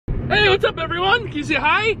Hey, what's up everyone? Can you say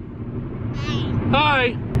hi?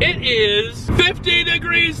 Hi. It is 50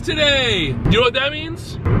 degrees today. You know what that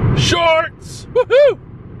means? Shorts! Woohoo!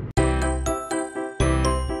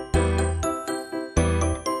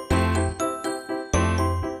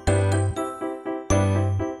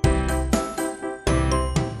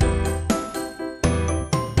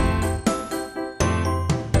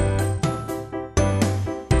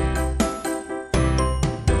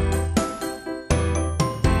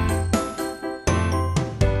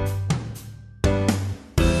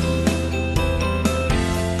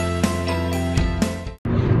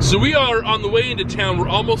 So we are on the way into town. We're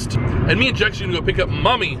almost, and me and Jack's gonna go pick up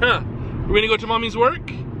Mommy, huh? We're gonna go to Mommy's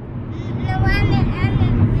work?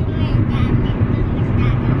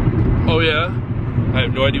 Oh yeah? I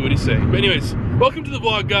have no idea what he's saying. But anyways, welcome to the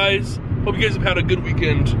vlog, guys. Hope you guys have had a good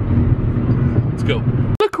weekend. Let's go.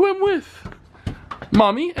 Look who I'm with.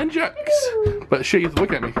 Mommy and Jax. But Shay, you have to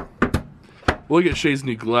look at me. Look at Shay's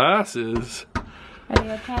new glasses. Are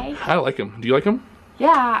they okay? I like them. Do you like them?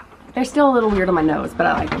 Yeah. They're still a little weird on my nose, but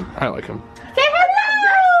I like them. I like them. Say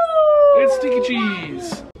hello! It's Stinky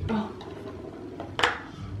Cheese. Oh.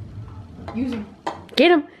 Use them.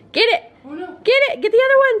 Get him. Get it. Oh no. Get it. Get the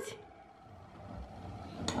other ones.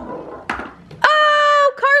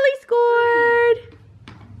 Oh, Carly scored.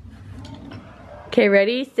 Okay,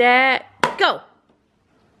 ready, set, go.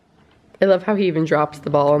 I love how he even drops the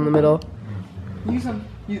ball in the middle. Use them.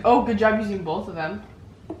 Oh, good job using both of them.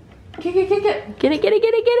 Kick it, kick it. Get it, get it,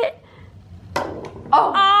 get it, get it.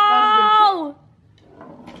 Oh! Oh!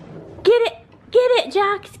 Get it,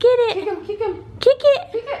 Jax, get it. Kick him, kick him. Kick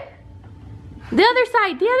it. Kick it. The other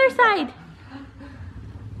side, the other side.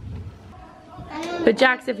 But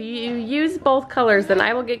Jax, if you use both colors, then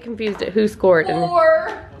I will get confused at who scored.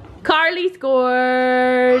 Four. Carly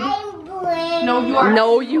scored. No, you are.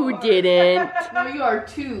 No, you didn't. No, you are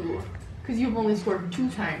two. Because you've only scored 2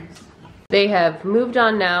 times. They have moved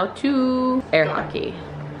on now to air hockey.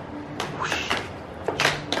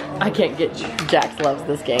 I can't get you. Jax loves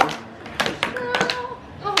this game.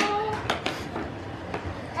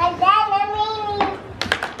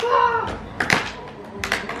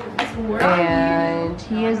 And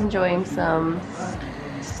he is enjoying some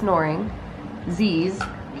snoring. Z's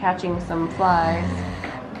catching some flies,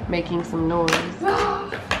 making some noise.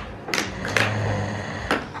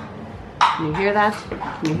 Can you hear that?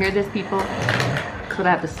 Can you hear this, people? That's what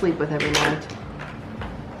I have to sleep with every night.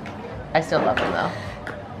 I still love him though.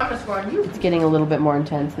 It's getting a little bit more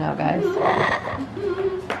intense now, guys.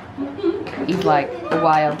 He's like a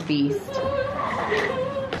wild beast.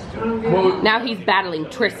 Now he's battling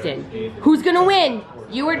Tristan. Who's gonna win?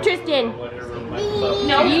 You or Tristan?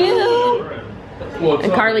 No. You.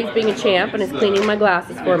 And Carly's being a champ and is cleaning my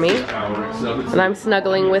glasses for me. And I'm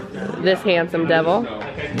snuggling with this handsome devil.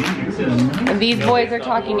 And these boys are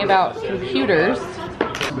talking about computers.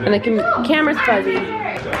 And the camera's fuzzy.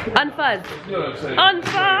 Unfuzz.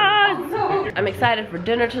 Unfuzz! I'm excited for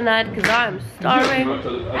dinner tonight because I'm starving.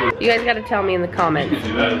 You guys gotta tell me in the comments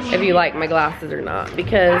if you like my glasses or not,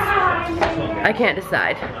 because I can't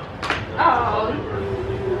decide.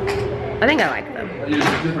 I think I like them. I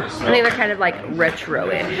think they're kind of like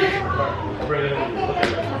retro-ish.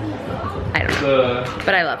 I don't know.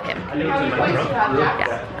 But I love him.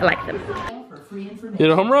 Yeah, I like them. Hit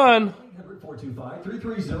a home run.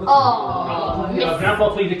 Oh,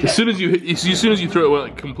 as soon as you throw it, it went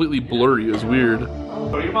like completely blurry. It was weird.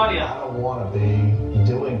 Throw your body out. I don't want to be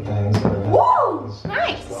doing things that are woo!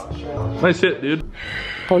 Nice. Nice hit, dude.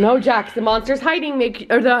 Oh no, Jax, the monster's hiding.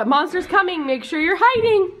 The monster's coming. Make sure you're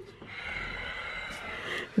hiding.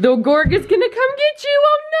 The Gorg is gonna come get you.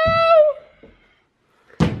 Oh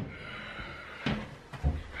no!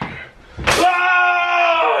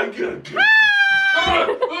 Ah! Good.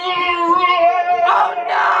 Oh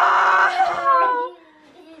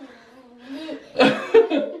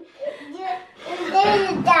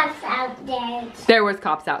There's cops out there. There was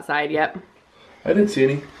cops outside, yep. I didn't see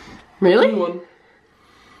any. Really? Anyone.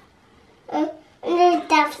 There's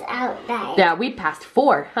cops out there. Yeah, we passed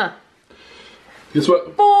 4, huh? Guess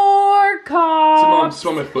what? 4 cops! So Mom,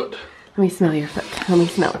 smell my foot. Let me smell your foot. Let me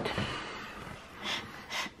smell it.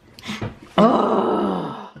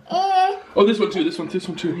 Oh! Oh, this one too, this one too.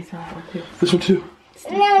 This one too.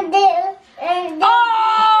 No, they're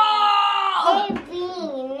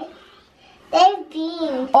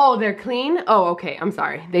bean. Oh, they're clean? Oh, okay. I'm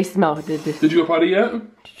sorry. They smell. Did you go potty yet? Did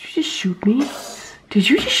you just shoot me? Did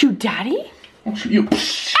you just shoot Daddy? I'll shoot you.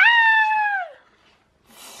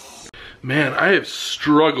 Man, I have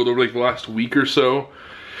struggled over like the last week or so.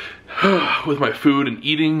 with my food and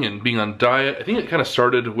eating and being on diet. I think it kind of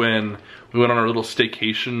started when we went on our little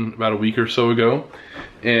staycation about a week or so ago.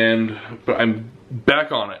 But I'm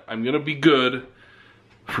back on it. I'm gonna be good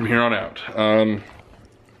from here on out.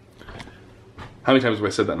 How many times have I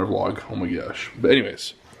said that in a vlog? Oh my gosh. But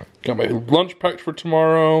anyways, got my lunch packed for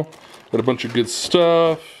tomorrow. Got a bunch of good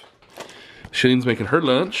stuff. Shaileen's making her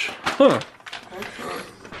lunch. Huh.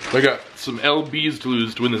 I got some LBs to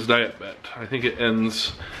lose to win this diet bet. I think it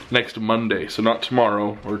ends next Monday, so not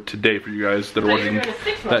tomorrow or today for you guys that are watching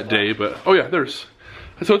that day. But oh yeah, so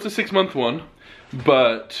it's a 6-month one,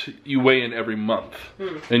 but you weigh in every month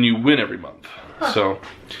and you win every month. So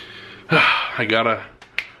I gotta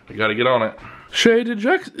get on it. Shay,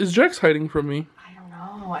 is Jax hiding from me? I don't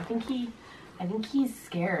know. I think he's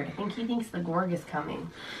scared. I think he thinks the Gorg is coming.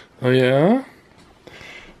 Oh yeah?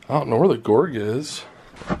 I don't know where the Gorg is.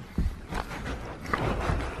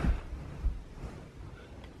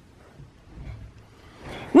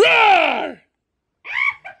 Roar!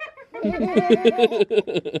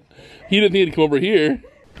 He didn't think he'd come over here.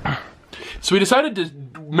 So we decided to...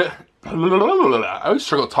 I always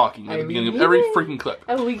struggle talking at the beginning of every freaking clip.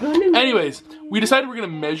 Are we going to... Anyways, we decided we're going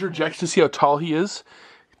to measure Jax to see how tall he is.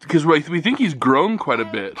 Because we think he's grown quite a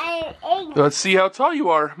bit. Let's see how tall you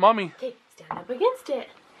are, Mommy. Okay, stand up against it.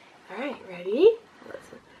 Alright, ready? Let's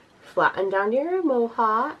flatten down your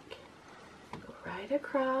mohawk. Go right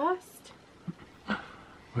across.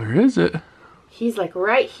 Where is it? He's like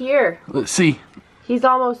right here. Let's see. He's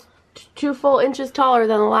almost 2 full inches taller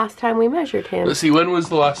than the last time we measured him. Let's see, when was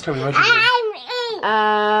the last time we measured him?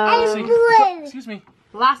 I'm blue. Excuse me.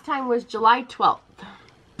 Last time was July 12th.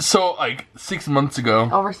 So, like, 6 months ago.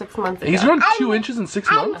 Over 6 months ago. He's grown 2 inches in 6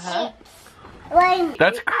 months?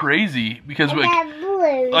 That's crazy, because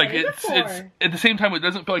like it's at the same time it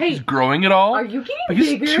doesn't feel like he's growing at all. Are you getting like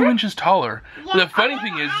bigger? He's 2 inches taller. But the funny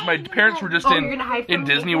thing is, my parents were just in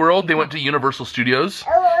Disney World. They went to Universal Studios.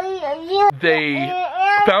 They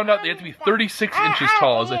found out they had to be 36 inches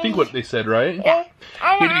tall, is I think what they said, right? Yeah.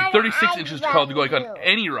 You had to be 36 inches tall to go like on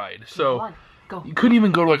any ride. So you couldn't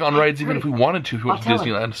even go like on rides even if we wanted to if we went to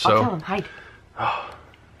Disneyland. So I'll tell him, hide.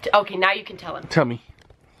 Okay, now you can tell him. Tell me.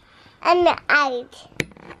 I'm gonna hide.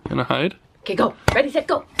 Gonna hide? Okay, go. Ready, set,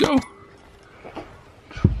 go. Go.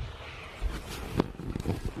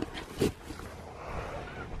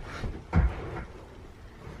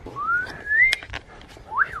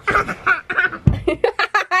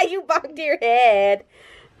 You bonked your head.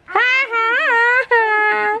 Ha ha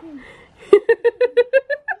ha.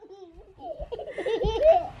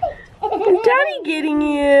 Is Daddy getting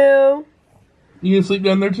you? You gonna sleep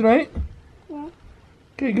down there tonight? Yeah.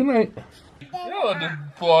 Okay, good night. You don't have to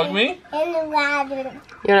vlog me. In the water.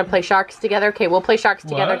 You wanna play sharks together? Okay, we'll play sharks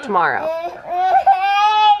together tomorrow.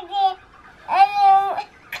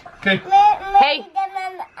 Okay. Hey.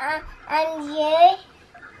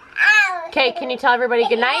 Okay, can you tell everybody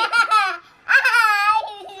good night?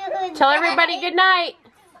 Tell everybody good night.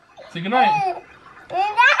 Say good night.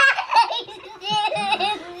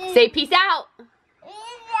 Say peace out.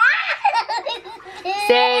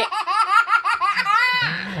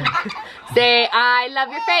 Say I love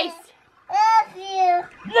your face.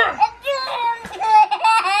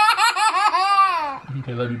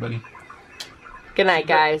 Okay, love you, buddy. Good night,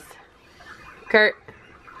 guys. Kurt.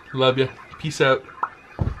 Love you. Peace out.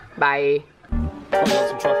 Bye. Want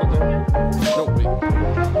some chocolate there? No, wait.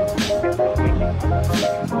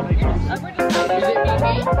 Is it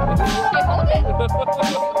me? Okay, hold it.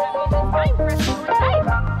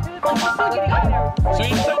 So you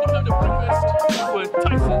decided to come to breakfast with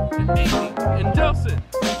Tyson and Amy and Delson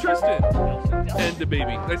and Tristan and the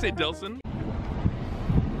baby. Did I say Delson?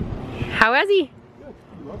 How was he?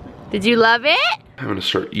 Did you love it? I'm gonna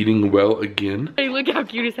start eating well again. Hey, look how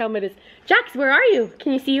cute his helmet is. Jax, where are you?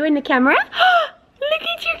 Can you see you in the camera? Look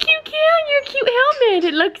at your cute helmet.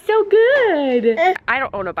 It looks so good. I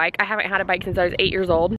don't own a bike. I haven't had a bike since I was 8 years old.